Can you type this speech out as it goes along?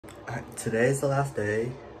Today's the last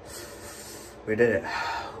day. We did it.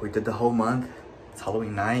 We did the whole month. It's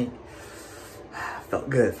Halloween night. Felt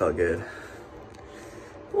good, felt good.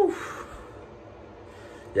 Whew.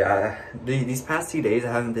 Yeah, these past 2 days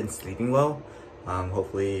I haven't been sleeping well.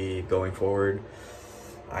 Hopefully going forward,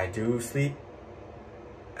 I do sleep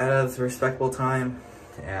at a respectable time.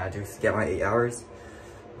 And I do get my 8 hours.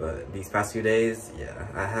 But these past few days, yeah,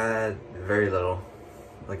 I had very little,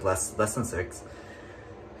 like less than 6.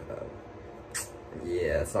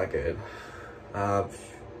 Yeah, it's not good.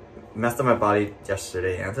 Messed up my body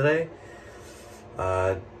yesterday and today.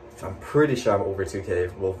 I'm pretty sure I'm over 2K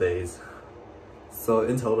for both days. So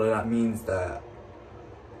in total, that means that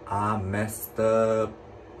I messed up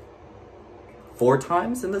 4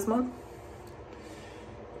 times in this month.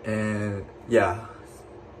 And yeah,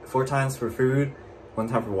 4 times for food, 1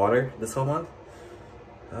 time for water this whole month.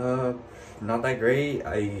 Not that great.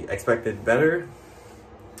 I expected better,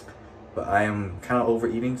 but I am kind of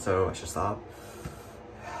overeating, so I should stop.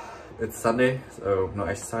 It's Sunday, so no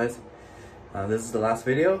exercise. This is the last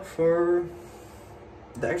video for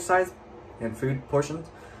the exercise and food portions.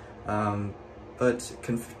 But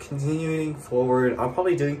continuing forward, I'm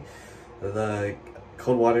probably doing the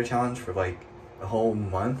cold water challenge for like a whole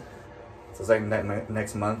month. So it's like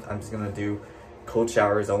next month, I'm just gonna do cold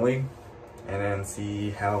showers only, and then see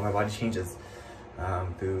how my body changes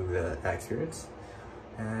through that experience.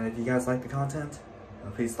 And if you guys like the content,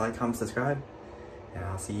 please like, comment, subscribe, and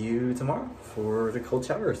I'll see you tomorrow for the cold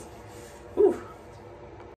showers. Whew.